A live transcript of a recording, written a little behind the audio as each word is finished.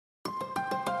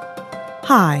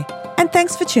Hi, and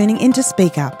thanks for tuning in to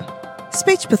Speak Up,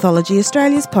 Speech Pathology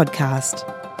Australia's podcast.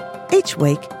 Each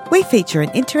week, we feature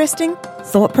an interesting,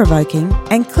 thought-provoking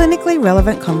and clinically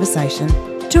relevant conversation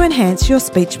to enhance your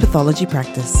speech pathology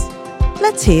practice.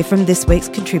 Let's hear from this week's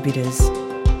contributors.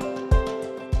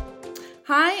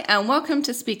 Hi, and welcome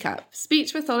to Speak Up,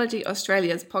 Speech Pathology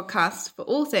Australia's podcast for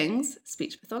all things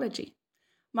speech pathology.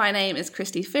 My name is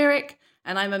Christy Ferrick,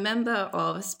 and I'm a member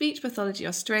of Speech Pathology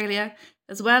Australia,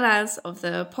 as well as of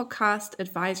the Podcast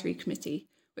Advisory Committee,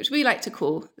 which we like to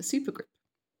call the Supergroup.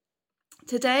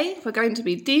 Today, we're going to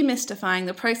be demystifying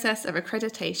the process of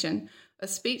accreditation of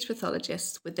speech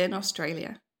pathologists within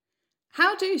Australia.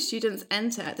 How do students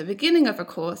enter at the beginning of a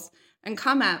course and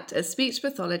come out as speech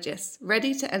pathologists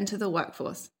ready to enter the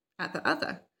workforce at the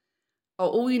other? Are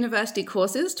all university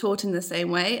courses taught in the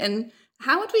same way, and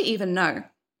how would we even know?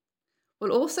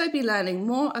 We'll also be learning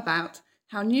more about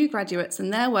how new graduates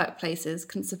and their workplaces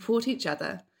can support each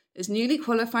other as newly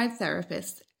qualified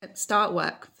therapists start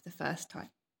work for the first time.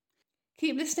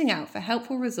 Keep listening out for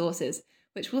helpful resources,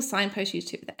 which we'll signpost you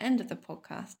to at the end of the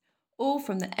podcast, all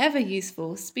from the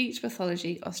ever-useful Speech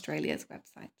Pathology Australia's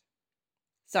website.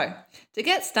 So, to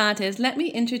get started, let me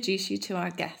introduce you to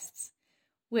our guests.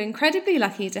 We're incredibly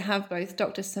lucky to have both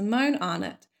Dr. Simone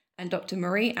Arnott and Dr.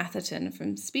 Marie Atherton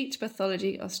from Speech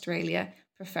Pathology Australia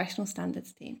Professional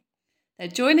Standards team. They're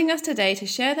joining us today to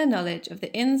share their knowledge of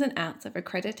the ins and outs of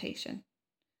accreditation.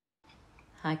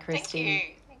 Hi,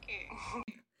 Christy. Thank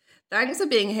you. Thanks for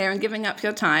being here and giving up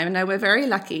your time. I know we're very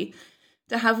lucky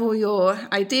to have all your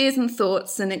ideas and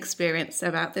thoughts and experience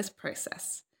about this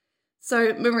process.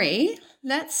 So, Marie,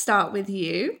 let's start with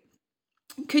you.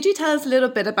 Could you tell us a little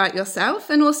bit about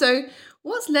yourself and also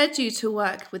what's led you to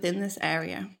work within this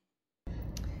area?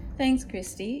 Thanks,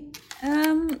 Christy.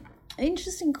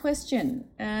 Interesting question.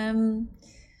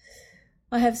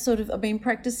 I've been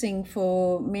practicing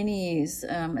for many years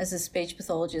as a speech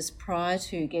pathologist prior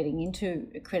to getting into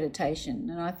accreditation.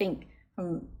 And I think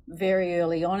from very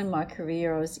early on in my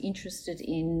career, I was interested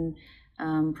in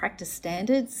practice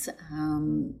standards,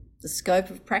 the scope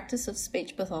of practice of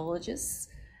speech pathologists,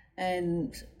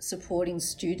 and supporting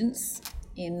students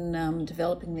in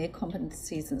developing their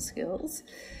competencies and skills.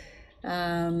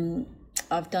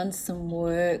 I've done some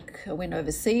work. I went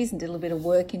overseas and did a little bit of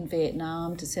work in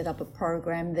Vietnam to set up a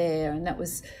program there, and that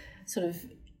was sort of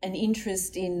an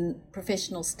interest in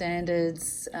professional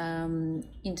standards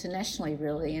internationally,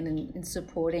 really, and in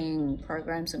supporting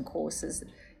programs and courses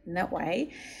in that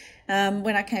way.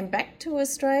 When I came back to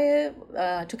Australia,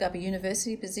 I took up a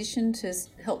university position to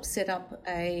help set up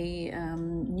a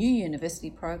new university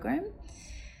program,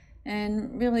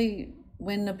 and really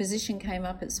when a position came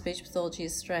up at Speech Pathology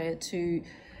Australia to,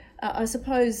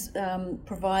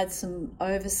 provide some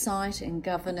oversight and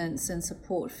governance and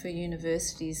support for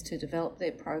universities to develop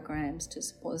their programs to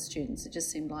support the students. It just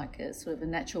seemed like a sort of a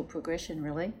natural progression,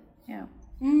 really. Yeah.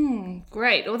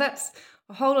 Great. Well, that's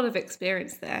a whole lot of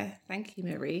experience there. Thank you,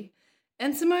 Marie.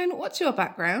 And Simone, what's your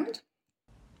background?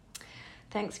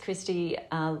 Thanks, Christy.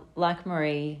 Like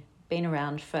Marie, been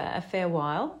around for a fair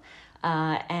while.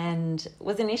 And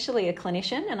was initially a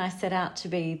clinician, and I set out to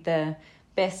be the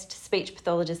best speech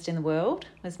pathologist in the world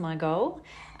was my goal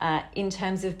in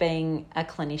terms of being a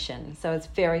clinician. So I was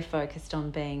very focused on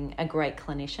being a great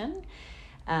clinician.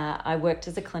 I worked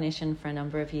as a clinician for a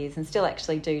number of years and still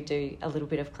actually do a little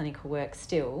bit of clinical work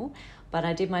still, but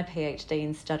I did my PhD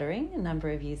in stuttering a number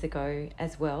of years ago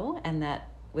as well, and that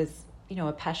was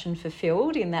a passion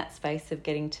fulfilled in that space of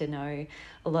getting to know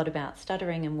a lot about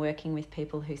stuttering and working with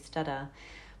people who stutter.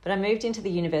 But I moved into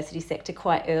the university sector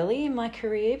quite early in my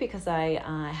career because I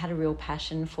had a real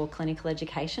passion for clinical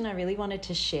education. I really wanted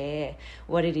to share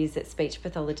what it is that speech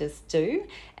pathologists do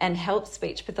and help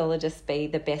speech pathologists be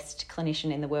the best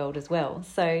clinician in the world as well.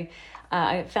 So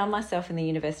I found myself in the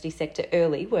university sector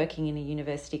early, working in a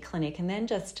university clinic, and then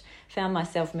just found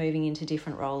myself moving into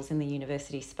different roles in the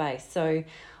university space. So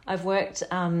I've worked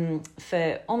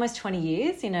for almost 20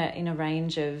 years in a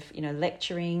range of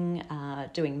lecturing,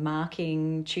 doing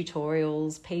marking,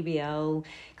 tutorials, PBL,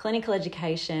 clinical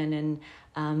education,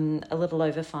 and a little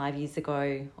over 5 years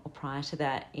ago or prior to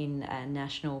that in a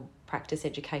national practice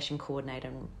education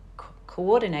coordinator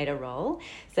role.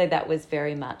 So that was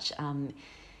very much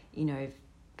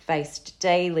faced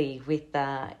daily with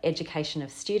education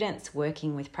of students,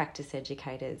 working with practice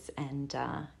educators, and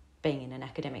being in an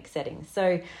academic setting.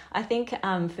 So I think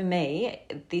for me,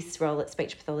 this role at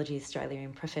Speech Pathology Australia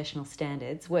in professional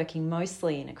standards, working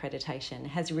mostly in accreditation,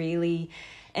 has really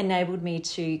enabled me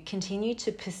to continue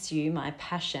to pursue my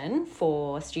passion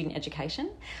for student education,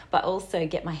 but also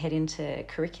get my head into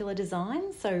curricular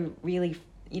design. So really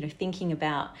thinking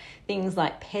about things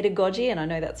like pedagogy, and I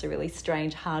know that's a really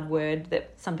strange, hard word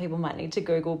that some people might need to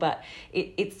Google, but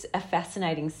it's a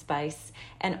fascinating space,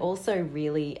 and also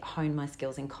really hone my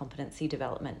skills in competency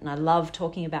development. And I love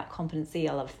talking about competency.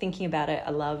 I love thinking about it.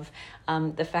 I love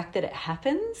the fact that it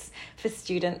happens for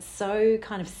students so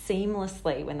kind of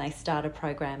seamlessly when they start a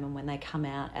program and when they come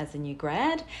out as a new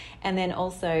grad. And then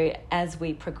also as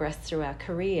we progress through our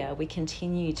career, we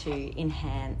continue to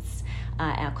enhance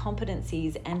our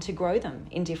competencies and to grow them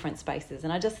in different spaces.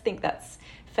 And I just think that's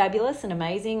fabulous and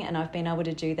amazing, and I've been able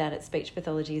to do that at Speech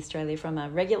Pathology Australia from a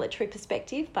regulatory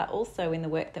perspective, but also in the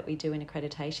work that we do in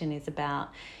accreditation is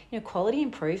about quality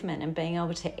improvement and being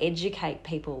able to educate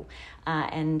people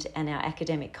and our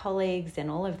academic colleagues and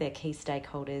all of their key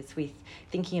stakeholders with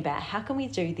thinking about how can we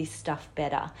do this stuff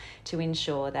better to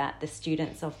ensure that the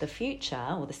students of the future,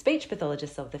 or the speech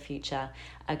pathologists of the future,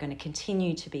 are going to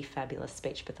continue to be fabulous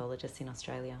speech pathologists in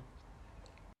Australia.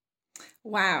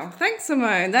 Wow, thanks,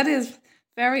 Simone. That is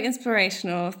very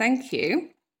inspirational. Thank you.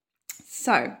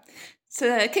 So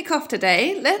to kick off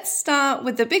today, let's start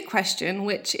with the big question,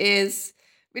 which is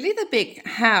really the big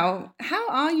how. How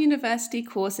are university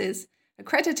courses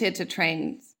accredited to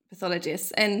train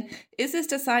pathologists? And is this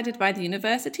decided by the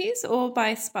universities or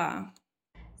by SPA?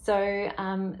 So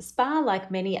SPA,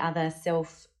 like many other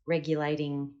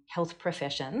self-regulating health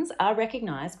professions, are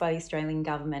recognised by the Australian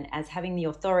government as having the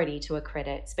authority to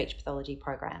accredit speech pathology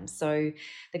programs. So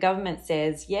the government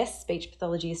says, yes, Speech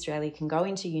Pathology Australia can go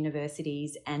into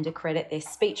universities and accredit their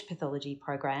speech pathology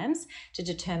programs to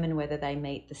determine whether they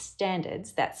meet the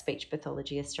standards that Speech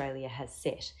Pathology Australia has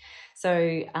set.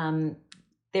 So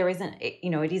there isn't,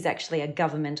 it is actually a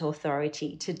government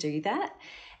authority to do that.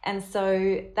 And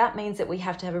so that means that we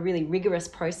have to have a really rigorous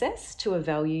process to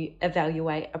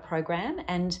evaluate a program.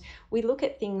 And we look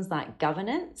at things like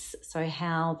governance, so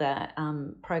how the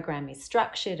program is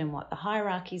structured and what the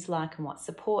hierarchy is like and what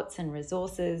supports and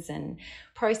resources and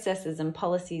processes and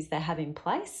policies they have in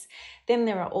place. Then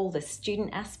there are all the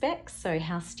student aspects, so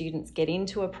how students get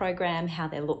into a program, how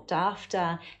they're looked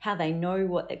after, how they know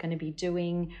what they're going to be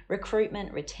doing,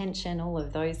 recruitment, retention, all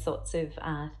of those sorts of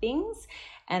things.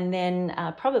 And then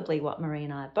probably what Marie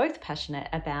and I are both passionate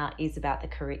about is about the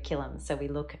curriculum. So we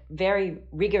look very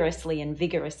rigorously and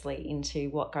vigorously into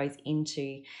what goes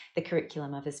into the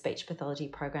curriculum of a speech pathology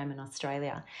program in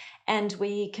Australia. And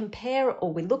we compare,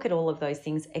 or we look at all of those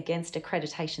things against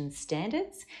accreditation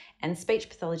standards. And Speech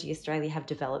Pathology Australia have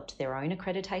developed their own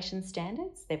accreditation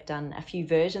standards. They've done a few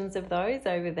versions of those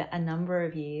over a number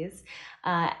of years.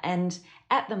 And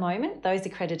at the moment, those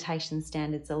accreditation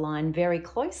standards align very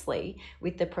closely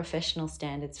with the professional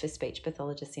standards for speech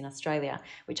pathologists in Australia,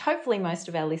 which hopefully most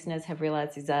of our listeners have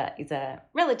realised is a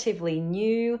relatively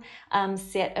new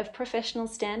set of professional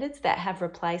standards that have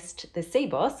replaced the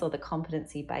CBOS, or the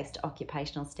competency-based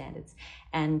occupational standards.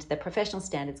 And the professional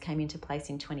standards came into place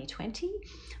in 2020,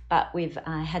 but we've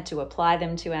had to apply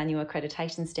them to our new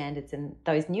accreditation standards, and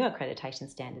those new accreditation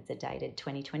standards are dated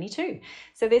 2022.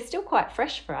 So they're still quite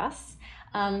fresh for us.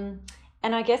 And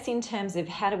I guess in terms of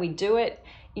how do we do it,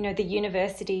 the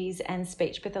universities and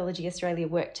Speech Pathology Australia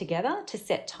work together to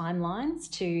set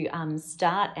timelines to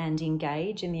start and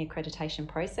engage in the accreditation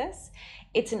process.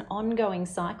 It's an ongoing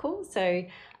cycle, so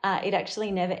it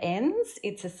actually never ends.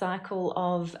 It's a cycle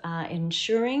of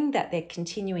ensuring that they're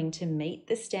continuing to meet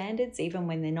the standards even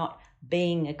when they're not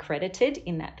being accredited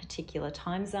in that particular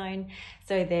time zone.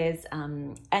 So there's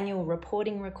annual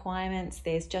reporting requirements,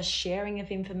 there's just sharing of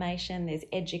information, there's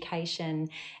education,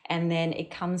 and then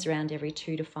it comes around every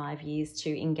 2 to 5 years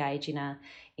to engage in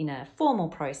a formal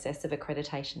process of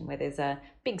accreditation where there's a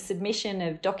big submission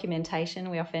of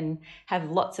documentation. We often have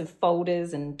lots of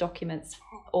folders and documents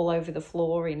all over the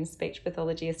floor in Speech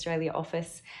Pathology Australia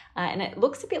office, and it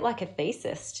looks a bit like a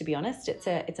thesis, to be honest. It's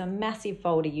a massive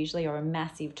folder usually, or a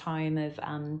massive tome of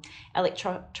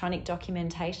electronic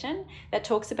documentation that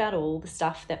talks about all the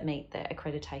stuff that meet the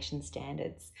accreditation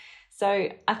standards. So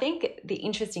I think the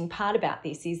interesting part about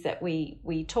this is that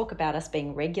we talk about us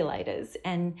being regulators,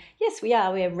 and yes, we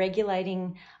are. We're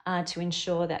regulating to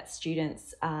ensure that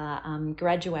students are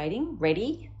graduating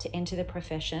ready to enter the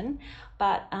profession.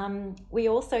 But we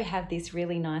also have this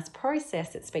really nice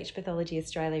process at Speech Pathology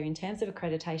Australia in terms of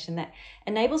accreditation that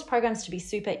enables programs to be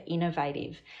super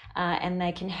innovative, and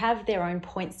they can have their own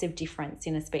points of difference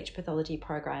in a speech pathology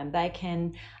program. They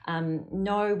can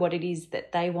know what it is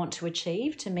that they want to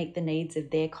achieve to meet the needs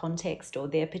of their context or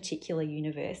their particular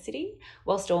university,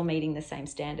 whilst all meeting the same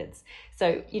standards.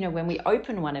 So, when we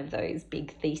open one of those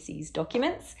big theses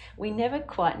documents, we never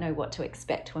quite know what to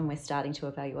expect when we're starting to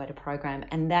evaluate a program.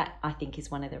 And that, I think, think is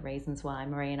one of the reasons why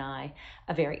Marie and I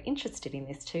are very interested in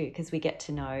this too, because we get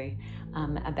to know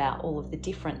about all of the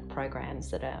different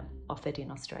programs that are offered in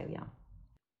Australia.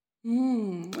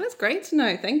 That's great to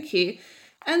know. Thank you.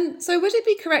 And so would it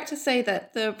be correct to say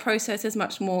that the process is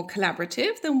much more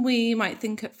collaborative than we might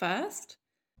think at first?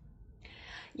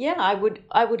 Yeah, I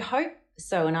would hope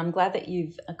so. And I'm glad that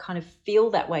you've kind of feel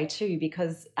that way too,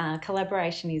 because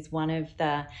collaboration is one of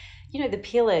the, the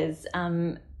pillars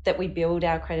that we build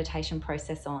our accreditation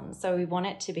process on. So we want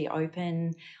it to be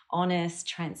open, honest,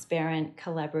 transparent,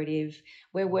 collaborative.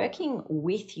 We're working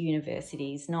with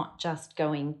universities, not just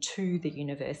going to the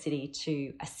university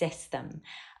to assess them.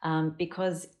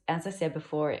 Because, as I said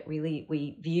before,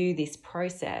 we view this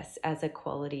process as a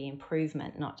quality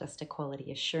improvement, not just a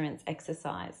quality assurance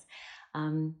exercise.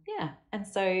 And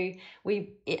so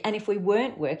if we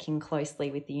weren't working closely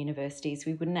with the universities,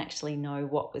 we wouldn't actually know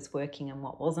what was working and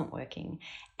what wasn't working,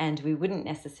 and we wouldn't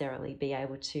necessarily be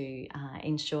able to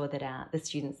ensure that the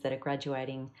students that are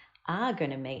graduating are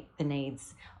going to meet the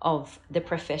needs of the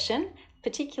profession,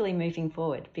 particularly moving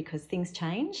forward, because things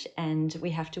change and we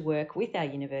have to work with our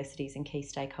universities and key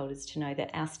stakeholders to know that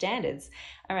our standards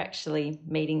are actually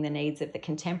meeting the needs of the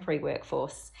contemporary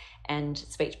workforce and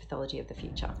speech pathology of the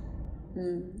future.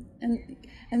 And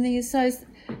the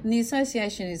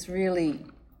association is really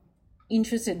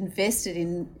invested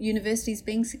in universities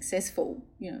being successful.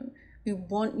 We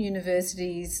want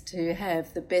universities to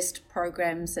have the best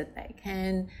programs that they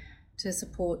can to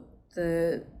support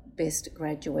the best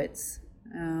graduates.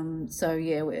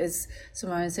 As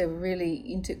Simone said, we're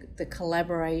really into the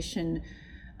collaboration,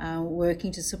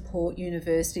 working to support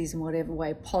universities in whatever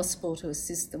way possible to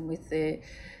assist them with their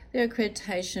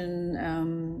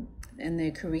accreditation and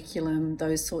their curriculum,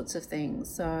 those sorts of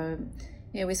things. So,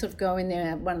 we sort of go in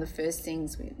there. One of the first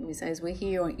things we say is we're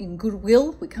here in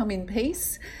goodwill, we come in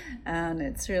peace, and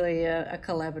it's really a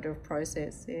collaborative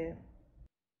process,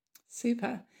 Super.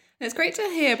 And it's great to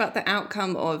hear about the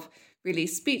outcome of really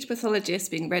speech pathologists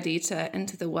being ready to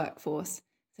enter the workforce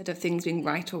instead of things being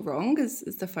right or wrong is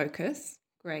the focus.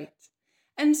 Great.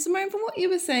 And Simone, from what you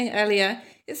were saying earlier,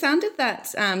 it sounded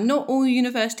that not all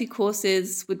university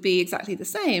courses would be exactly the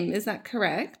same. Is that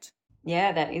correct?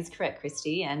 Yeah, that is correct,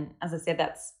 Christy. And as I said,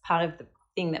 that's part of the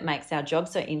thing that makes our job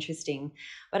so interesting.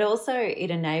 But also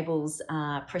it enables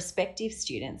prospective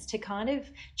students to kind of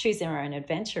choose their own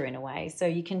adventure in a way. So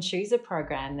you can choose a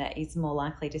program that is more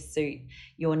likely to suit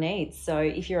your needs. So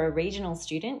if you're a regional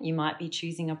student, you might be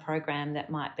choosing a program that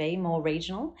might be more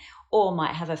regional or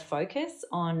might have a focus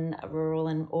on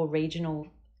rural or regional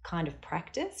kind of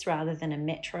practice rather than a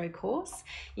metro course.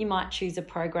 You might choose a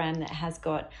program that has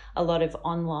got a lot of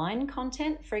online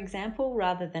content, for example,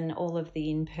 rather than all of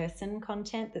the in-person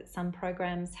content that some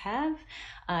programs have.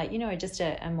 Just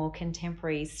a more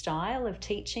contemporary style of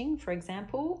teaching, for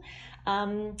example.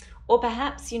 Or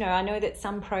perhaps, I know that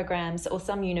some programs or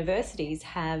some universities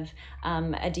have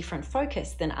a different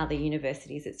focus than other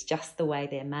universities. It's just the way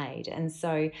they're made. And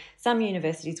so some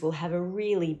universities will have a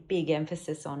really big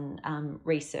emphasis on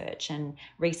research and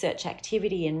research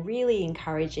activity and really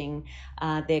encouraging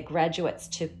their graduates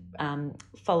to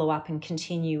follow up and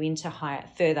continue into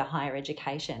further higher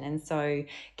education. And so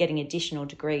getting additional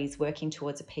degrees, working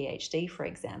towards a PhD, for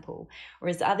example.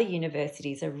 Whereas other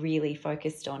universities are really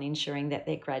focused on ensuring that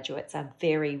their graduates are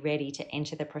very ready to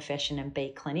enter the profession and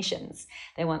be clinicians.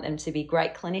 They want them to be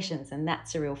great clinicians, and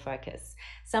that's a real focus.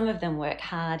 Some of them work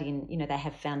hard in, they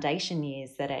have foundation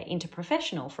years that are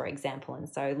interprofessional, for example, and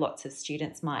so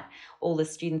all the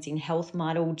students in health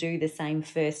might all do the same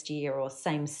first year or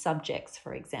same subjects,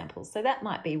 for example. So that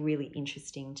might be really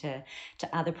interesting to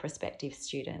other prospective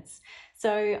students.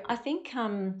 So I think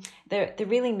the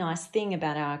really nice thing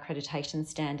about our accreditation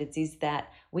standards is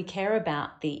that we care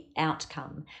about the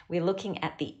outcome. We're looking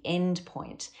at the end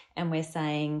point, and we're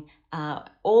saying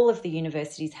all of the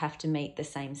universities have to meet the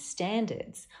same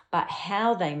standards, but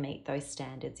how they meet those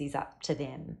standards is up to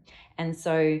them. And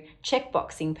so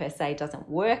checkboxing per se doesn't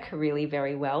work really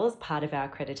very well as part of our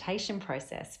accreditation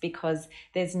process, because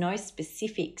there's no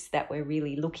specifics that we're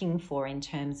really looking for in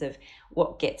terms of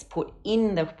what gets put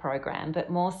in the program, but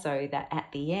more so that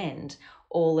at the end,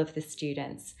 all of the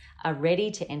students are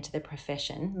ready to enter the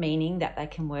profession, meaning that they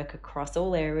can work across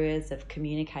all areas of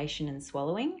communication and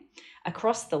swallowing,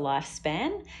 across the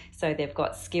lifespan. So they've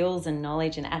got skills and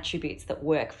knowledge and attributes that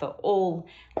work for all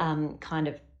kind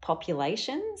of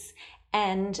populations,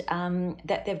 and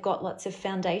that they've got lots of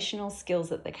foundational skills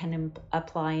that they can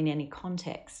apply in any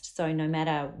context. So no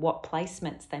matter what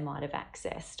placements they might have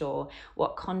accessed or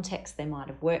what context they might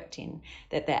have worked in,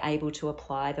 that they're able to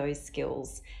apply those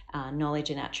skills, knowledge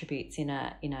and attributes in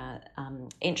a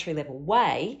entry-level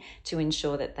way to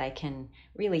ensure that they can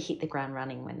really hit the ground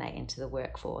running when they enter the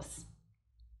workforce.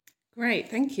 Great,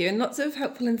 thank you. And lots of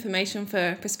helpful information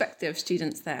for prospective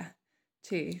students there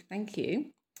too. Thank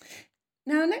you.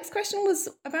 Now, next question was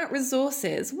about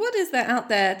resources. What is there out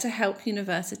there to help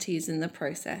universities in the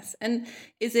process? And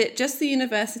is it just the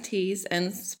universities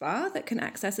and SPA that can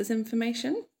access this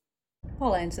information?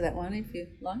 I'll answer that one if you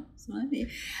like, Simone.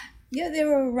 Yeah,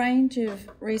 there are a range of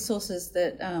resources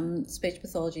that Speech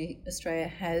Pathology Australia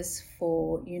has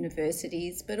for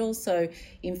universities, but also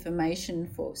information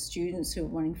for students who are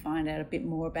wanting to find out a bit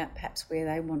more about perhaps where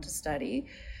they want to study.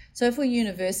 So for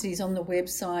universities, on the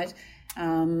website,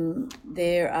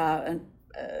 there are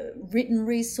written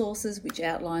resources which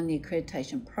outline the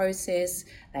accreditation process,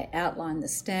 they outline the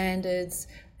standards,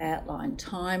 they outline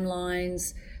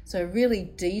timelines. So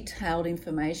really detailed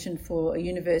information for a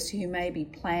university who may be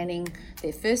planning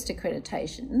their first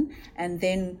accreditation and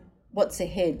then what's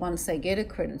ahead once they get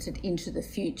accredited into the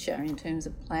future in terms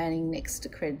of planning next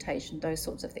accreditation, those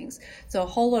sorts of things. So a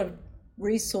whole lot of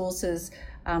resources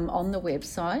on the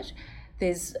website.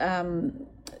 There's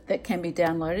that can be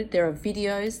downloaded. There are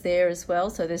videos there as well.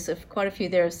 So there's quite a few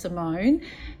there of Simone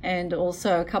and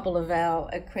also a couple of our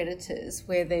accreditors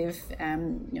where they've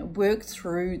worked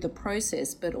through the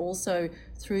process, but also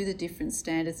through the different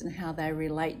standards and how they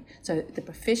relate. So the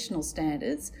professional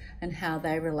standards and how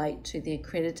they relate to the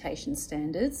accreditation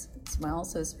standards as well.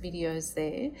 So there's videos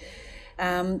there.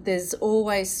 There's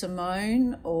always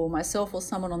Simone or myself or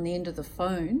someone on the end of the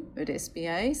phone at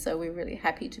SBA, so we're really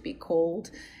happy to be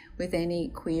called with any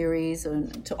queries or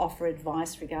to offer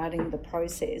advice regarding the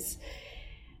process.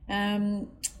 A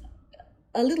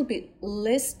little bit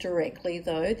less directly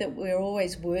though, that we're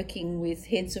always working with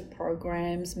heads of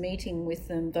programs, meeting with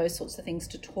them, those sorts of things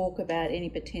to talk about any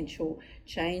potential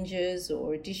changes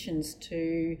or additions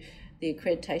to the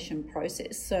accreditation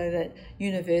process so that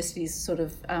universities sort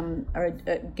of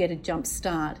get a jump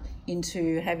start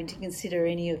into having to consider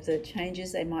any of the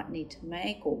changes they might need to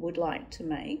make or would like to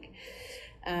make.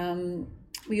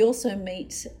 We also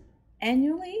meet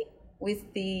annually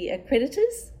with the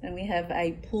accreditors, and we have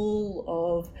a pool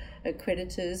of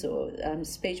accreditors or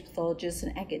speech pathologists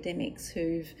and academics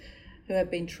who have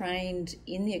been trained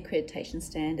in the accreditation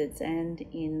standards and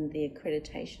in the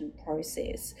accreditation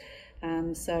process.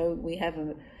 So we have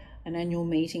an annual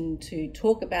meeting to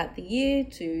talk about the year,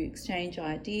 to exchange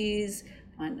ideas,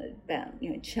 find about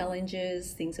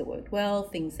challenges, things that worked well,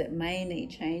 things that may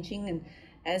need changing. And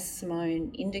as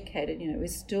Simone indicated, we're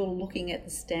still looking at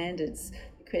the standards,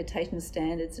 accreditation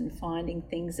standards, and finding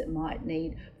things that might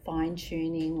need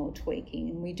fine-tuning or tweaking.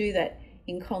 And we do that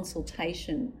in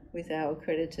consultation with our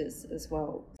accreditors as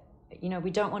well.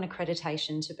 We don't want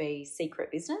accreditation to be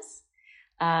secret business.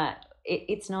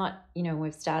 It's not,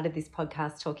 we've started this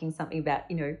podcast talking something about,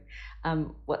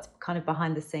 what's kind of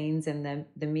behind the scenes and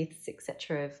the myths,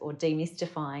 etc., or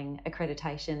demystifying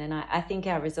accreditation. And I think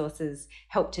our resources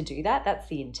help to do that. That's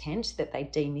the intent, that they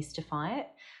demystify it.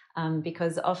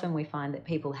 Because often we find that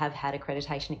people have had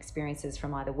accreditation experiences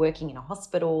from either working in a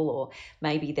hospital or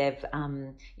maybe they've,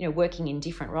 working in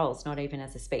different roles, not even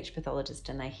as a speech pathologist,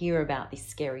 and they hear about this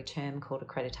scary term called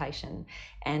accreditation,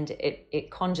 and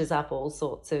it conjures up all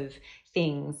sorts of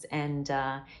things. And,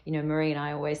 Marie and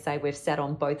I always say we've sat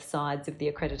on both sides of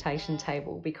the accreditation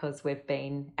table because we've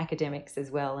been academics as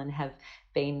well and have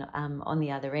been on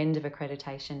the other end of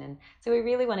accreditation. And so we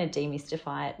really want to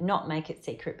demystify it, not make it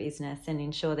secret business, and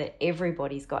ensure that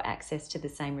everybody's got access to the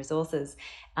same resources.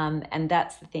 And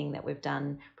that's the thing that we've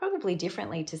done probably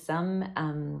differently to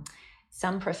some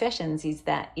professions, is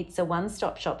that it's a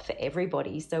one-stop shop for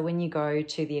everybody. So when you go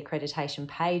to the accreditation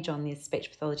page on the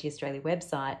Speech Pathology Australia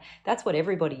website, that's what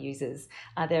everybody uses.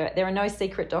 There are no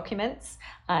secret documents.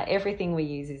 Everything we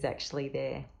use is actually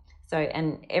there. So,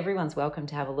 and everyone's welcome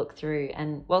to have a look through.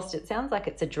 And whilst it sounds like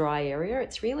it's a dry area,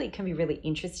 can be really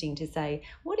interesting to say,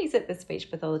 what is it the speech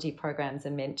pathology programs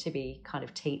are meant to be kind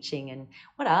of teaching, and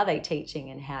what are they teaching,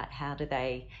 and how do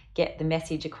they get the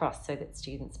message across so that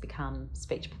students become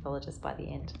speech pathologists by the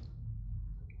end?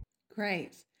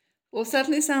 Great. Well,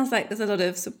 certainly sounds like there's a lot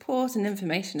of support and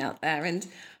information out there. And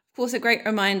of course, a great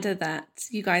reminder that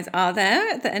you guys are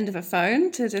there at the end of a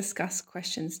phone to discuss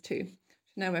questions too.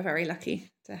 I know we're very lucky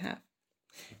to have.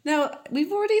 Now,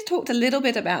 we've already talked a little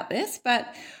bit about this,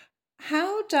 but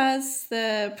how does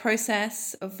the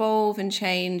process evolve and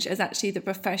change as actually the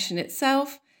profession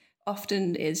itself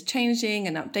often is changing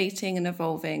and updating and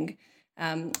evolving.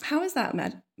 How is that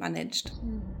managed?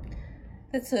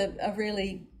 That's a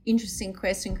really interesting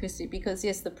question, Christy, because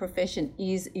yes, the profession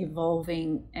is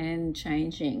evolving and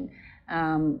changing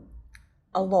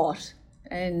a lot.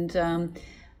 And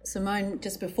Simone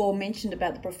just before mentioned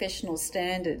about the professional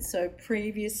standards. So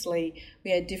previously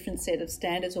we had different set of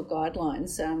standards or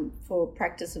guidelines for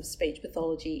practice of speech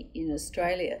pathology in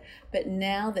Australia. But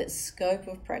now that scope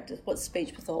of practice, what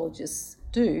speech pathologists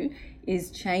do,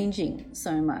 is changing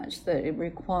so much that it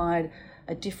required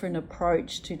a different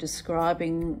approach to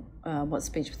describing what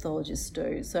speech pathologists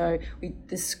do. So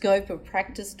the scope of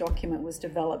practice document was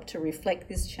developed to reflect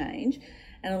this change,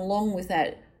 and along with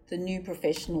that, the new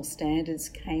professional standards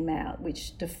came out,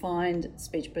 which defined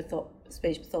speech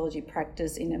pathology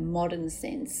practice in a modern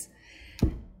sense.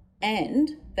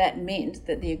 And that meant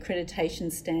that the accreditation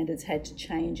standards had to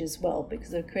change as well,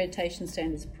 because the accreditation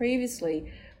standards previously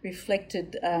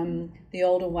reflected the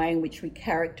older way in which we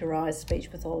characterise speech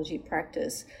pathology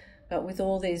practice. But with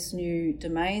all these new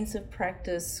domains of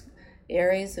practice,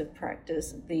 areas of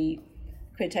practice, the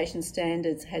accreditation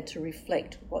standards had to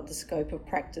reflect what the scope of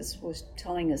practice was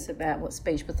telling us about what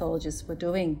speech pathologists were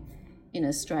doing in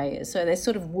Australia. So they're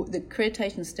the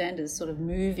accreditation standards sort of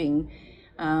moving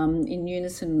in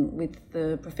unison with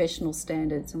the professional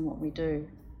standards and what we do.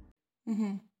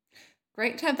 Mm-hmm.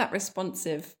 Great to have that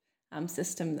responsive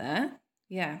system there.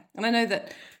 Yeah. And I know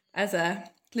that as a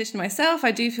clinician myself,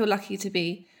 I do feel lucky to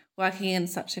be working in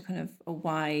such a kind of a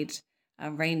wide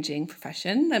ranging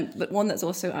profession, but one that's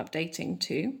also updating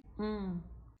too.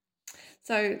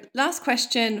 So last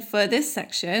question for this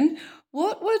section,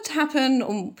 what would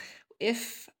happen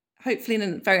if, hopefully in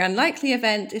a very unlikely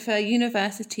event, if a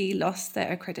university lost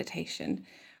their accreditation?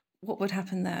 What would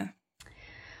happen there?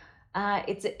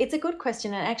 It's a good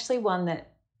question, and actually one that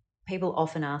people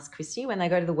often ask, Christy, when they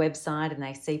go to the website and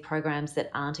they see programs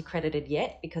that aren't accredited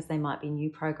yet because they might be new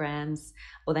programs,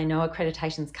 or they know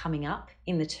accreditation's coming up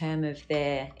in the term of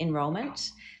their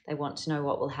enrolment. They want to know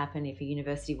what will happen if a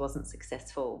university wasn't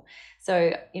successful.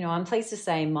 So, I'm pleased to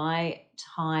say my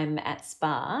time at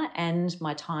SPA and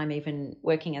my time even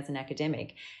working as an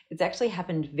academic, it's actually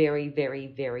happened very, very,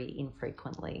 very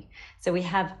infrequently. So we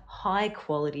have high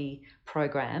quality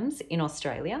programs in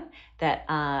Australia that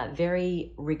are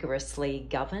very rigorously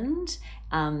governed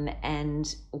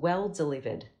and well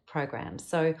delivered programs.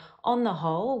 So on the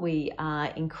whole, we are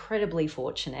incredibly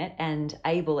fortunate and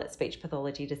able at Speech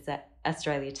Pathology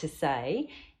Australia to say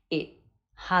it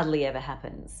hardly ever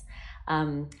happens.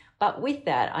 But with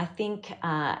that, I think,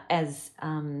 as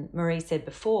Marie said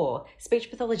before, Speech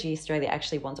Pathology Australia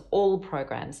actually wants all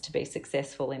programs to be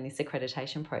successful in this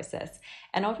accreditation process.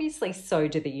 And obviously so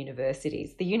do the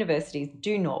universities. The universities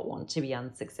do not want to be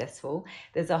unsuccessful.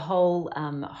 There's a whole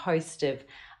host of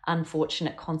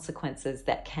unfortunate consequences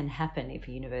that can happen if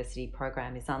a university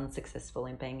program is unsuccessful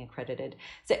in being accredited.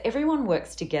 So everyone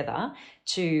works together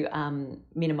to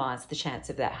minimise the chance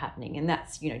of that happening, and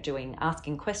that's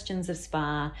asking questions of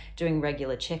SPA, doing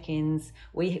regular check-ins.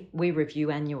 We review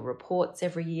annual reports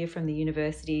every year from the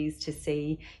universities to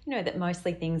see that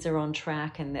mostly things are on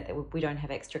track and that we don't have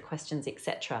extra questions,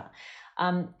 etc.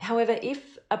 However,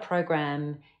 if a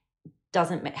program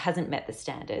hasn't met the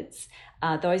standards,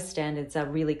 those standards are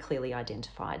really clearly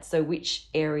identified. So which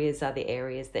areas are the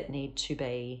areas that need to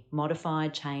be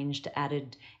modified, changed,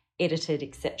 added, edited,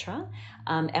 etc.,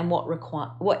 and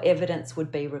what evidence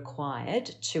would be required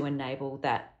to enable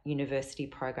that university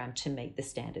program to meet the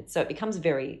standards. So it becomes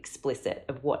very explicit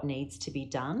of what needs to be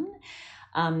done.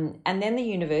 And then the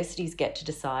universities get to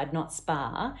decide, not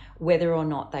SPA, whether or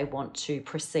not they want to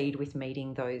proceed with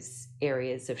meeting those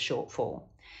areas of shortfall.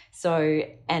 So,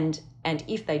 and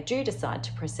if they do decide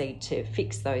to proceed to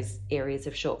fix those areas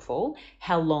of shortfall,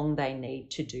 how long they need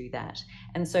to do that.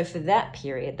 And so for that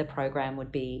period, the program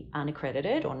would be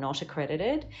unaccredited or not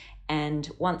accredited. And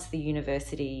once the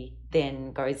university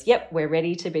then goes, yep, we're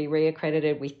ready to be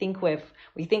reaccredited, we think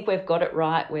we've got it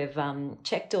right, we've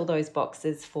checked all those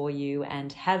boxes for you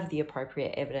and have the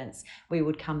appropriate evidence, we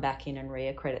would come back in and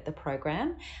reaccredit the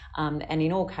program. And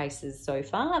in all cases so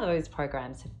far, those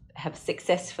programs have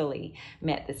successfully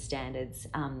met the standards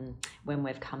when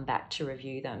we've come back to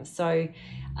review them. So,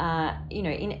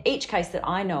 in each case that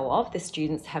I know of, the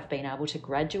students have been able to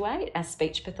graduate as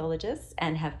speech pathologists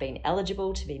and have been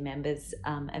eligible to be members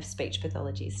of Speech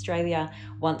Pathology Australia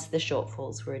once the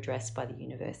shortfalls were addressed by the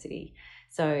university.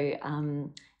 So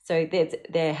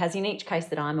there has, in each case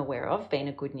that I'm aware of, been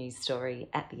a good news story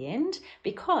at the end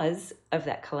because of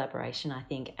that collaboration, I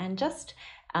think, and just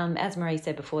as Marie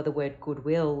said before, the word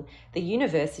goodwill, the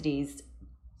universities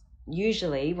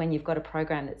usually when you've got a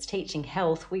program that's teaching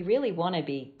health, we really want to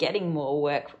be getting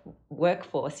more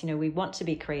workforce. We want to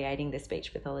be creating the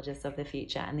speech pathologists of the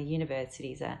future, and the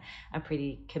universities are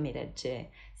pretty committed to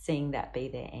seeing that be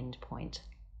their end point.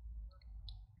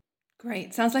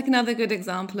 Great. Sounds like another good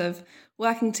example of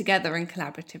working together and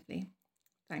collaboratively.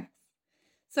 Thanks.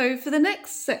 So for the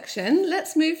next section,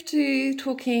 let's move to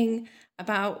talking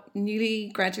about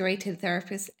newly graduated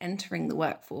therapists entering the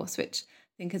workforce, which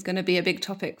I think is going to be a big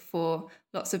topic for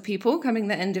lots of people coming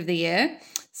the end of the year.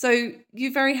 So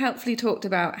you very helpfully talked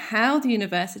about how the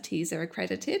universities are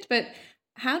accredited, but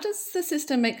how does the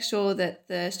system make sure that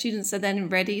the students are then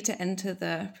ready to enter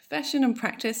the profession and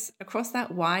practice across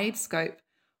that wide scope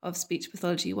of speech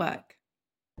pathology work?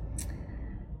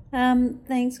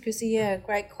 Thanks, Chrissy. Yeah,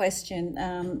 great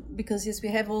question. Because yes, we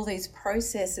have all these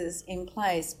processes in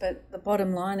place, but the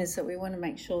bottom line is that we want to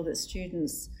make sure that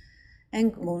students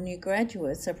and new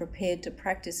graduates are prepared to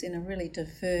practice in a really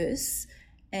diverse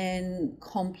and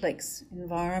complex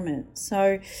environment.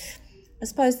 So I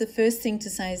suppose the first thing to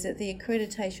say is that the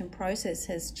accreditation process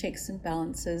has checks and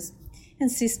balances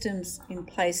and systems in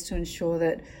place to ensure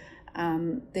that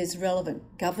there's relevant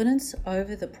governance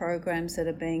over the programs that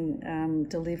are being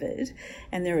delivered,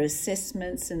 and there are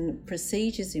assessments and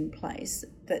procedures in place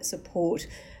that support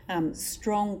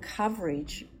strong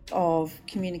coverage of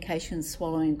communication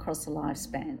swallowing across the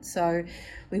lifespan. So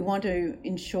we want to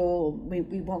ensure,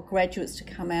 we want graduates to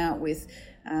come out with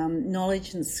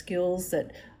knowledge and skills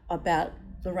that about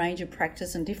the range of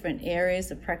practice and different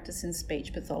areas of practice in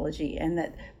speech pathology, and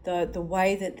that the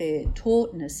way that they're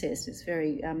taught and assessed is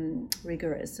very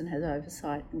rigorous and has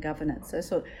oversight and governance.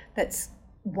 So that's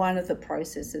one of the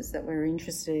processes that we're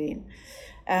interested in.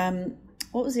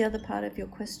 What was the other part of your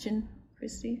question,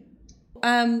 Christy?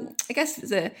 I guess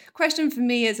it's a question for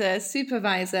me as a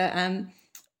supervisor.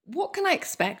 What can I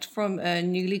expect from a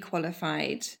newly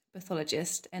qualified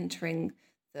pathologist entering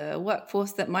the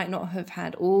workforce that might not have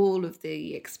had all of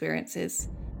the experiences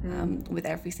with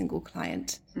every single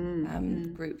client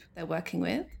group they're working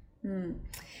with?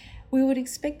 We would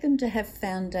expect them to have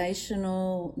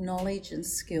foundational knowledge and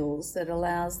skills that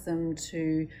allows them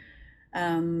to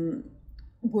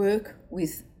work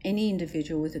with any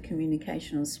individual with a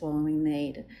communication or swallowing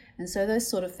need. And so those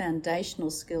sort of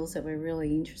foundational skills that we're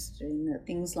really interested in are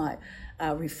things like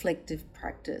reflective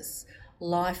practice,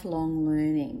 lifelong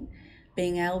learning,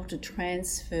 being able to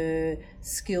transfer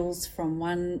skills from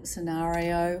one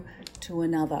scenario to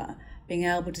another, being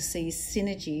able to see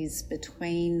synergies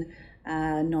between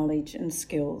knowledge and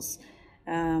skills,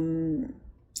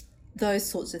 those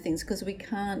sorts of things, because we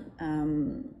can't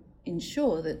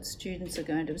ensure that students are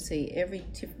going to see every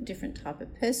different type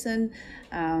of person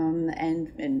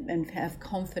and have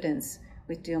confidence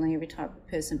with dealing every type of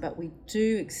person, but we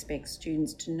do expect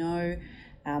students to know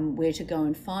where to go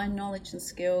and find knowledge and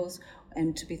skills,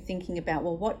 and to be thinking about,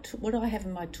 well, what do I have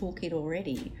in my toolkit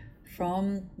already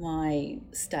from my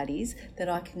studies that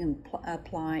I can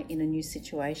apply in a new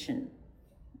situation.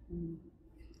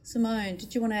 Simone,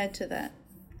 did you want to add to that?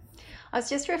 I was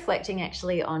just reflecting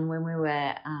actually on when we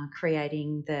were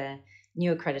creating the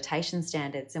new accreditation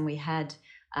standards, and we had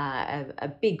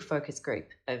a big focus group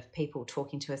of people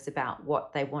talking to us about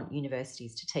what they want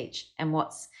universities to teach and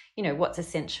what's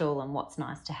essential and what's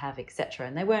nice to have, etc.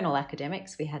 And they weren't all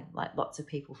academics. We had like lots of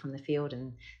people from the field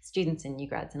and students and new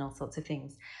grads and all sorts of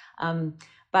things.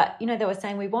 But, they were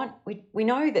saying we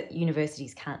know that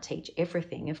universities can't teach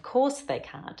everything. Of course they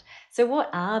can't. So what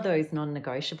are those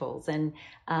non-negotiables? And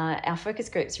our focus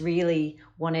groups really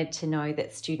wanted to know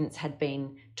that students had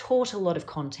been taught a lot of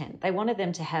content. They wanted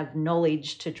them to have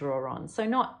knowledge to draw on. So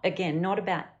not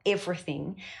about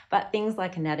everything, but things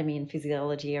like anatomy and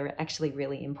physiology are actually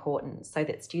really important, so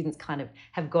that students kind of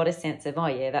have got a sense of, oh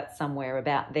yeah, that's somewhere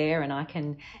about there, and I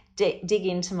can dig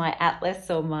into my atlas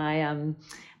or my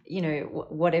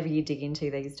whatever you dig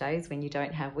into these days when you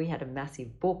don't have, we had a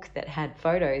massive book that had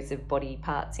photos of body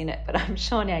parts in it, but I'm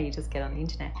sure now you just get on the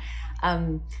internet.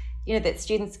 That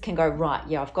students can go, right,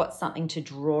 yeah, I've got something to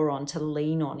draw on, to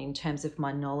lean on in terms of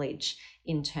my knowledge,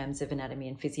 in terms of anatomy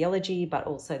and physiology, but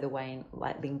also the way in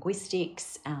like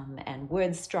linguistics and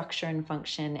word structure and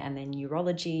function, and then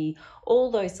neurology, all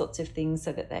those sorts of things,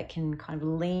 so that they can kind of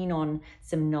lean on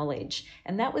some knowledge.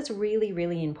 And that was really,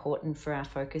 really important for our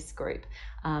focus group,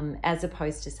 as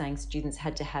opposed to saying students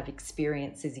had to have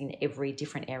experiences in every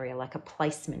different area, like a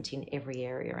placement in every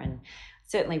area. And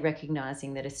certainly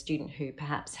recognising that a student who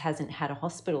perhaps hasn't had a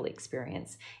hospital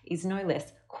experience is no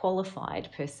less qualified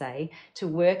per se to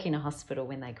work in a hospital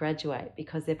when they graduate,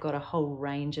 because they've got a whole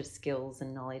range of skills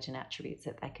and knowledge and attributes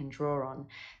that they can draw on.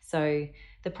 So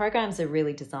the programs are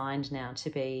really designed now to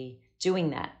be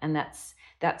doing that. And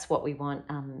that's what we want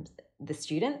the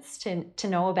students to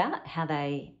know about, how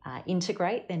they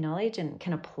integrate their knowledge and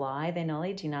can apply their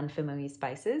knowledge in unfamiliar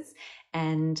spaces,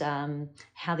 and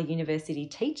how the university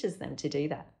teaches them to do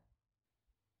that.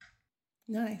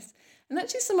 Nice. And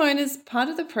actually, Simone, as part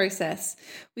of the process,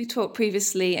 we talked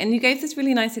previously, and you gave this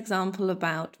really nice example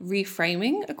about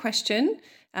reframing a question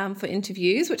for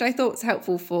interviews, which I thought was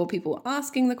helpful for people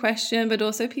asking the question, but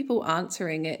also people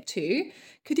answering it too.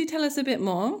 Could you tell us a bit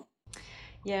more?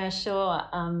 Yeah, sure.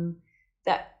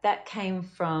 That came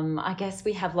from, I guess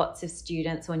we have lots of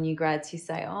students or new grads who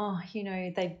say, oh,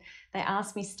 they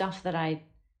asked me stuff that I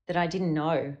didn't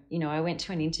know. I went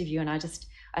to an interview and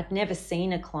I'd never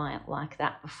seen a client like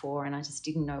that before, and I just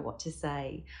didn't know what to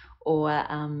say. Or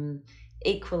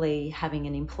equally, having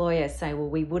an employer say, well,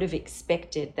 we would have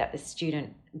expected that the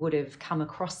student would have come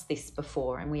across this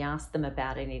before, and we asked them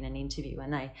about it in an interview,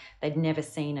 and they'd never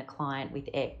seen a client with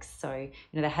X. So,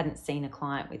 they hadn't seen a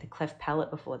client with a cleft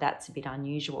palate before. That's a bit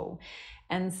unusual.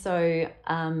 And so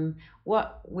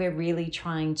what we're really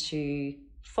trying to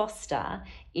foster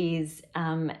is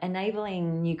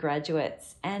enabling new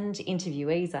graduates and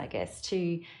interviewees, I guess,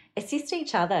 to assist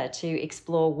each other to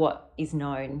explore what is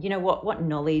known, what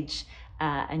knowledge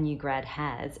a new grad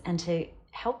has, and to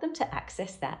help them to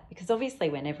access that. Because obviously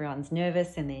when everyone's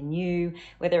nervous and they're new,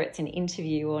 whether it's an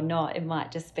interview or not, it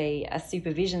might just be a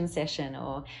supervision session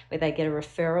or where they get a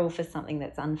referral for something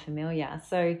that's unfamiliar.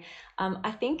 So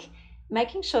I think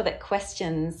making sure that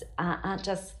questions aren't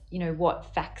just,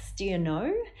 what facts do you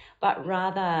know, but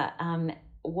rather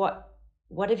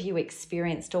what have you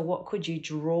experienced, or what could you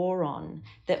draw on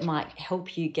that might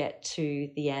help you get to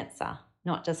the answer?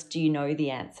 Not just do you know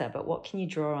the answer, but what can you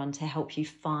draw on to help you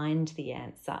find the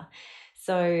answer?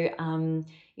 So,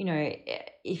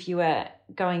 if you were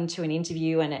going to an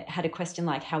interview and it had a question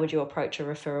like, how would you approach a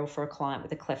referral for a client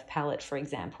with a cleft palate, for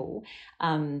example,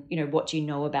 what do you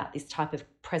know about this type of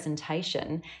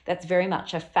presentation? That's very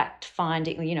much a fact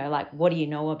finding, like, what do you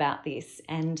know about this?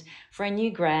 And for a new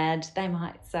grad, they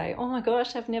might say, oh my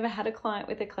gosh, I've never had a client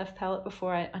with a cleft palate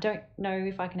before. I don't know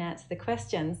if I can answer the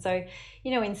question. So,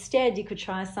 instead you could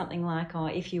try something like,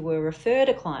 if you were referred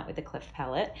a client with a cleft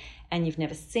palate and you've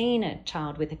never seen a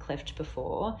child with a cleft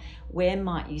before, where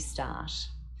might you start?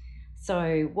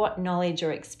 So what knowledge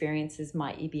or experiences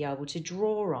might you be able to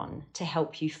draw on to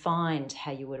help you find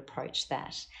how you would approach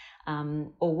that?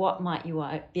 Or what might you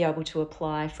be able to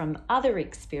apply from other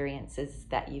experiences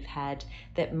that you've had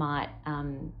that might,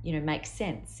 make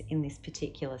sense in this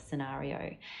particular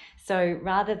scenario? So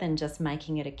rather than just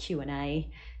making it a Q&A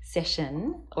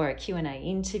session or a Q&A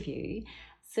interview,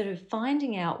 sort of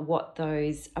finding out what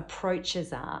those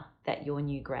approaches are that your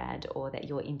new grad or that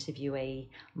your interviewee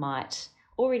might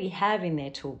already have in their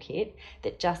toolkit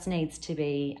that just needs to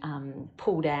be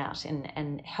pulled out, and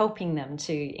encouraging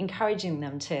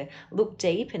them to look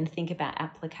deep and think about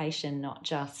application, not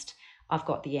just I've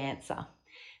got the answer.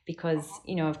 Because,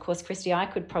 of course, Christy, I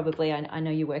could probably, I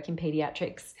know you work in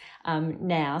paediatrics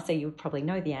now, so you would probably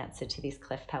know the answer to this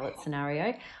cleft palate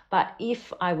scenario. But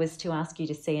if I was to ask you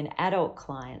to see an adult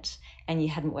client and you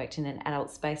hadn't worked in an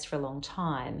adult space for a long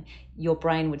time, your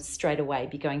brain would straight away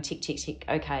be going tick, tick, tick.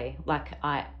 Okay, like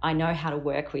I know how to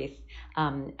work with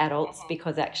adults,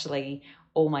 because actually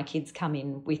all my kids come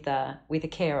in with a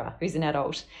carer who's an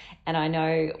adult, and I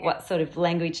know what sort of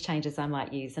language changes I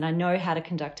might use, and I know how to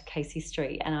conduct a case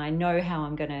history, and I know how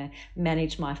I'm going to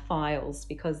manage my files,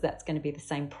 because that's going to be the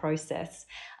same process.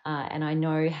 And I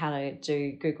know how to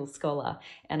do Google Scholar,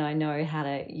 and I know how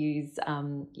to use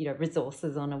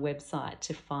resources on a website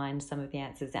to find some of the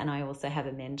answers. And I also have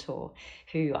a mentor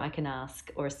who I can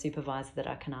ask, or a supervisor that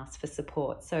I can ask for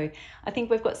support. So I think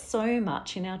we've got so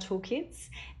much in our toolkits,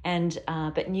 and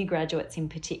but new graduates in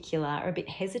particular are a bit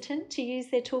hesitant to use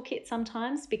their toolkit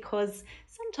sometimes, because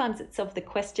sometimes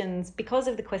it's because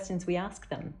of the questions we ask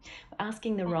them. We're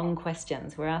asking the wrong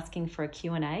questions. We're asking for a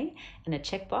Q&A and a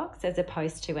checkbox, as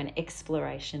opposed to an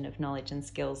exploration of knowledge and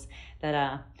skills that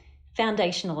are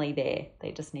foundationally there.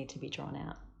 They just need to be drawn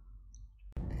out.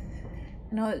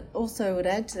 And I also would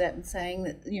add to that in saying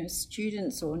that,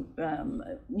 students or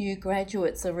new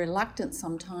graduates are reluctant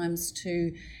sometimes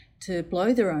to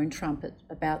blow their own trumpet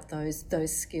about those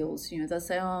skills. They'll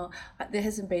say, there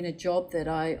hasn't been a job that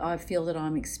I feel that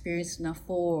I'm experienced enough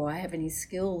for, or I have any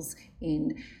skills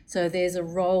in. So there's a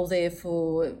role there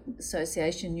for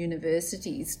association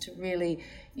universities to really,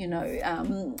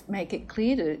 make it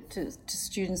clear to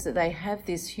students that they have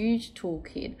this huge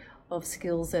toolkit of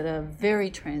skills that are very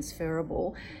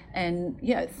transferable, and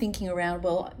thinking around,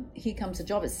 well, here comes a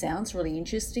job, it sounds really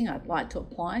interesting, I'd like to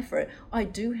apply for it. I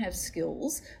do have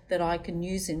skills that I can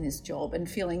use in this job, and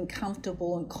feeling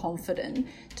comfortable and confident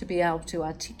to be able to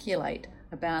articulate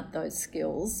about those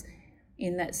skills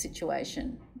in that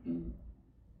situation.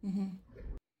 Mm-hmm.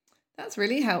 That's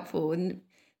really helpful, and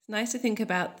it's nice to think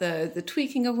about the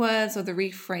tweaking of words or the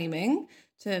reframing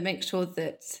to make sure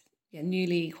that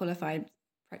newly qualified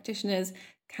practitioners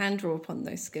can draw upon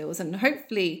those skills and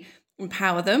hopefully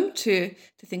empower them to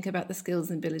think about the skills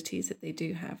and abilities that they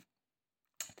do have.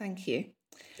 Thank you.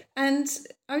 And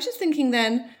I was just thinking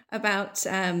then about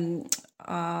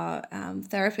our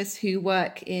therapists who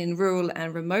work in rural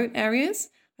and remote areas.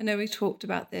 I know we talked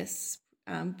about this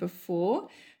before.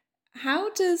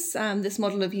 How does this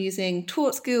model of using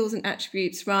taught skills and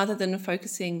attributes rather than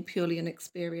focusing purely on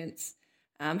experience,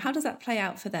 how does that play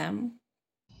out for them?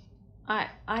 I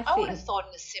would have thought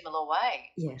in a similar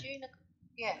way. Yeah. Would you?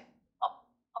 Yeah.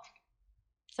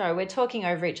 Sorry, we're talking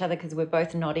over each other because we're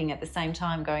both nodding at the same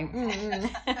time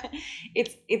going,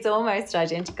 It's almost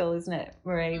identical, isn't it,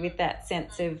 Marie, with that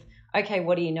sense of, okay,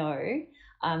 what do you know,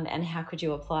 and how could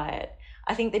you apply it?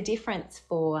 I think the difference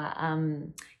for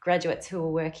graduates who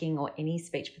are working, or any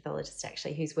speech pathologist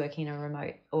actually who's working in a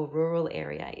remote or rural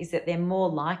area, is that they're more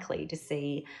likely to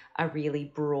see a really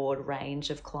broad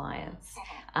range of clients,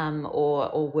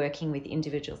 or working with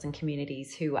individuals and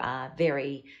communities who are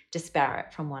very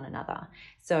disparate from one another.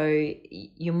 So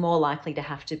you're more likely to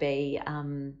have to be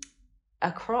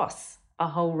across a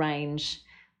whole range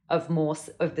of more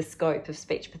of the scope of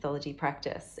speech pathology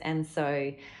practice. And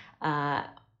so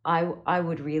I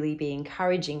would really be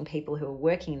encouraging people who are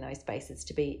working in those spaces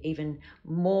to be even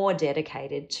more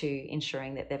dedicated to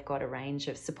ensuring that they've got a range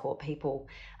of support people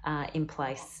in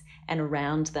place and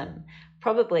around them.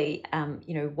 Probably,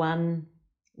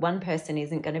 one person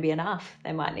isn't going to be enough.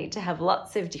 They might need to have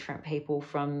lots of different people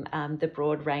from the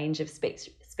broad range of speech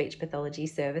pathology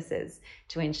services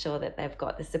to ensure that they've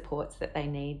got the supports that they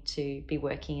need to be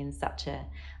working in such a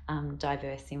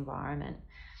diverse environment.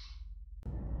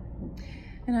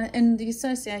 And the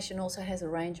association also has a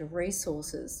range of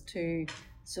resources to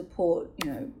support,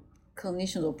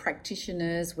 clinicians or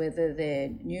practitioners, whether they're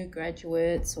new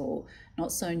graduates or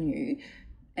not so new.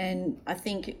 And I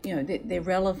think, they're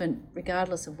relevant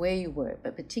regardless of where you work,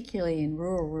 but particularly in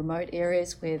rural, remote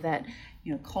areas where that,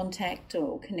 contact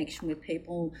or connection with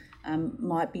people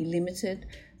might be limited.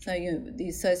 So, the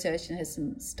association has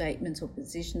some statements or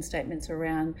position statements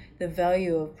around the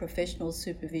value of professional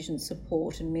supervision,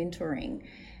 support and mentoring.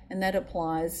 And that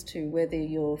applies to whether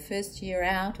you're first year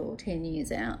out or 10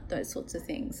 years out, those sorts of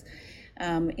things.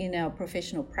 In our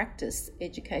professional practice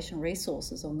education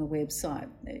resources on the website,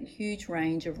 a huge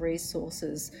range of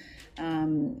resources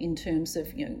in terms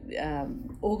of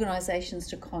organisations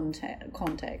to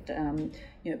contact,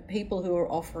 people who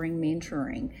are offering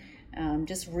mentoring,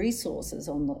 just resources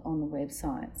on the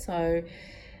website. So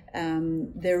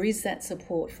there is that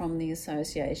support from the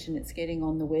association. It's getting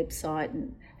on the website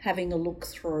and having a look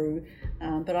through,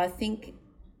 but I think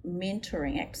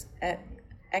mentoring,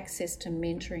 access to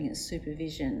mentoring and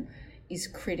supervision is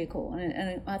critical,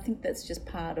 and I think that's just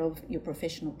part of your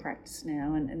professional practice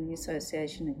now, and the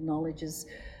association acknowledges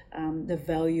the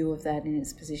value of that in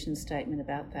its position statement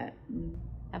about that.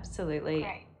 Absolutely.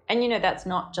 Great. And that's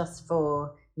not just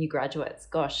for new graduates.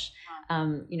 Gosh,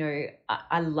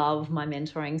 I love my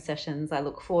mentoring sessions. I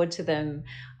look forward to them.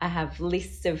 I have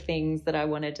lists of things that I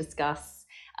want to discuss,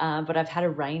 but I've had a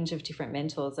range of different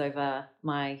mentors over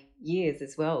my years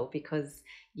as well, because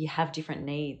you have different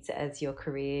needs as your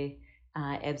career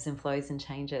ebbs and flows and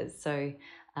changes. So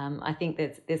I think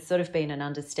there's sort of been an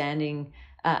understanding,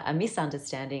 a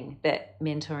misunderstanding that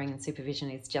mentoring and supervision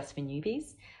is just for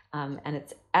newbies. And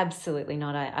it's absolutely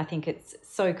not. I think it's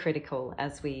so critical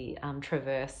as we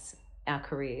traverse our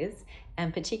careers,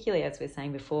 and particularly, as we were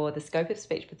saying before, the scope of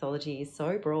speech pathology is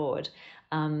so broad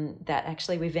that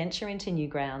actually we venture into new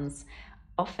grounds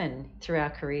often through our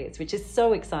careers, which is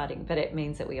so exciting, but it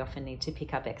means that we often need to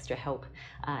pick up extra help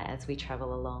as we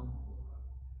travel along.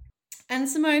 And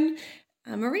Simone,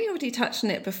 Marie already touched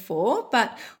on it before,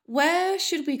 but where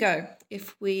should we go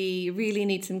if we really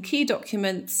need some key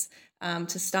documents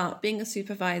to start being a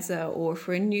supervisor, or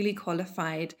for a newly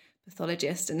qualified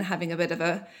pathologist and having a bit of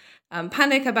a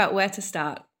panic about where to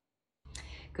start?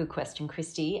 Good question,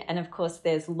 Christy. And of course,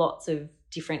 there's lots of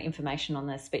different information on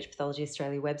the Speech Pathology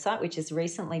Australia website, which has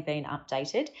recently been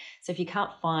updated. So if you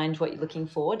can't find what you're looking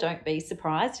for, don't be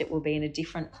surprised. It will be in a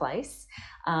different place.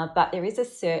 But there is a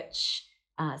search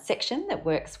section that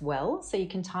works well. So you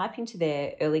can type into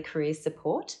their early career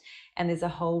support, and there's a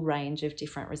whole range of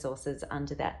different resources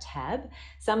under that tab.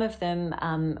 Some of them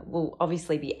will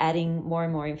obviously be adding more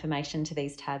and more information to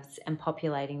these tabs and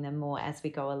populating them more as we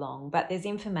go along, but there's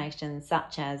information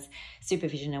such as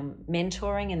supervision and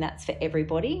mentoring, and that's for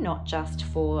everybody, not just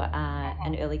for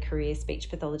an early career speech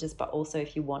pathologist, but also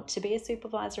if you want to be a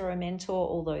supervisor or a mentor,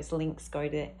 all those links go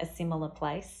to a similar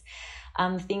place.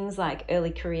 Things like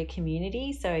early career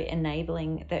community, so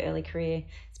enabling the early career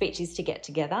speeches to get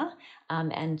together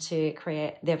and to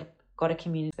create, they've got a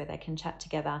community where they can chat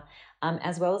together,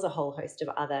 as well as a whole host of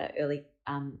other early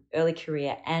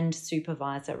career and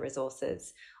supervisor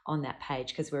resources on that page,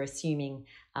 because we're assuming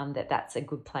that that's a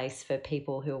good place for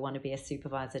people who want to be a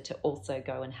supervisor to also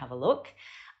go and have a look.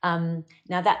 Now,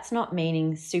 that's not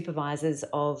meaning supervisors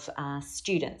of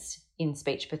students in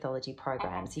speech pathology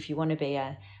programs. If you want to be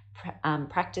a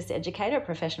practice educator, a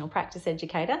professional practice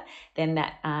educator, then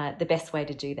that the best way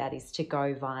to do that is to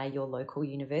go via your local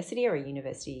university or a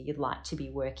university you'd like to be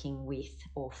working with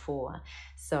or for.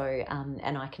 So,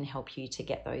 and I can help you to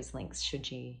get those links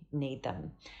should you need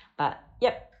them. But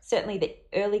yep, certainly the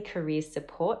early career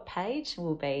support page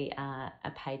will be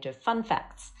a page of fun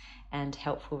facts and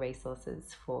helpful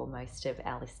resources for most of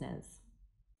our listeners.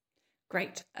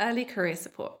 Great. Early career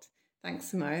support. Thanks,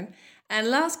 Simone. And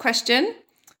last question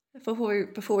before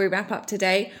we wrap up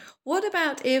today, what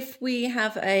about if we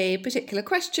have a particular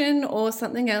question or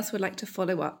something else we'd like to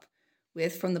follow up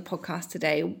with from the podcast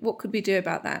today? What could we do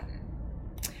about that?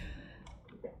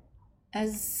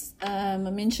 As I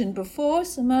mentioned before,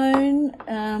 Simone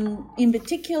in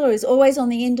particular is always on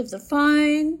the end of the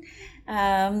phone.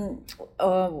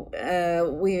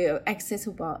 We're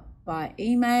accessible by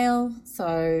email,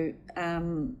 so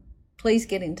please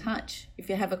get in touch if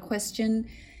you have a question.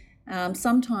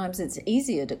 Sometimes it's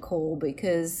easier to call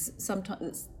because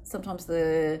sometimes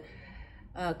the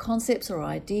concepts or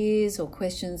ideas or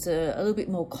questions are a little bit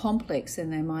more complex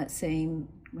than they might seem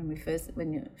when you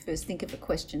first think of a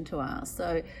question to ask.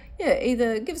 So yeah,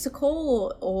 either give us a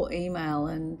call or email,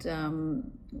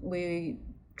 and we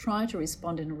try to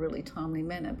respond in a really timely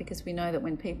manner, because we know that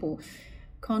when people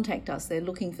contact us, they're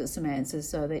looking for some answers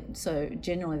so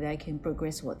generally they can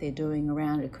progress what they're doing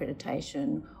around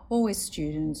accreditation, or as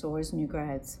students or as new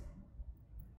grads.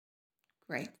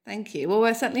 Great, thank you. Well,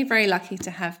 we're certainly very lucky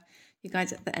to have you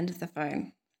guys at the end of the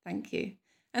phone. Thank you.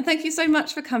 And thank you so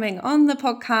much for coming on the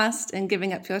podcast and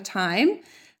giving up your time.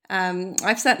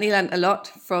 I've certainly learned a lot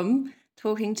from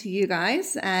talking to you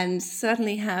guys, and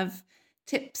certainly have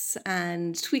tips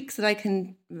and tweaks that I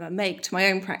can make to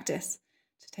my own practice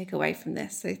to take away from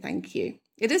this. So thank you.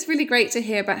 It is really great to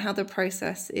hear about how the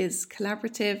process is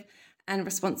collaborative and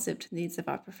responsive to the needs of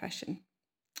our profession.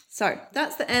 So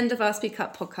that's the end of our Speak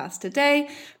Up podcast today.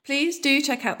 Please do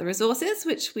check out the resources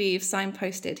which we've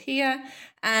signposted here,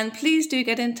 and please do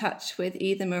get in touch with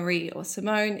either Marie or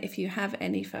Simone if you have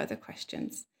any further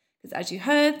questions, because as you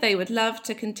heard, they would love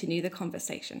to continue the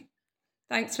conversation.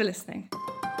 Thanks for listening.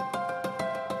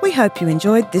 We hope you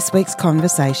enjoyed this week's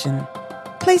conversation.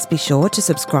 Please be sure to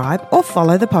subscribe or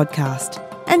follow the podcast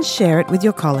and share it with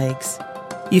your colleagues.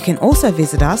 You can also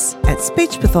visit us at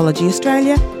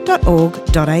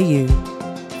speechpathologyaustralia.org.au.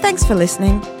 Thanks for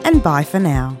listening, and bye for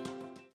now.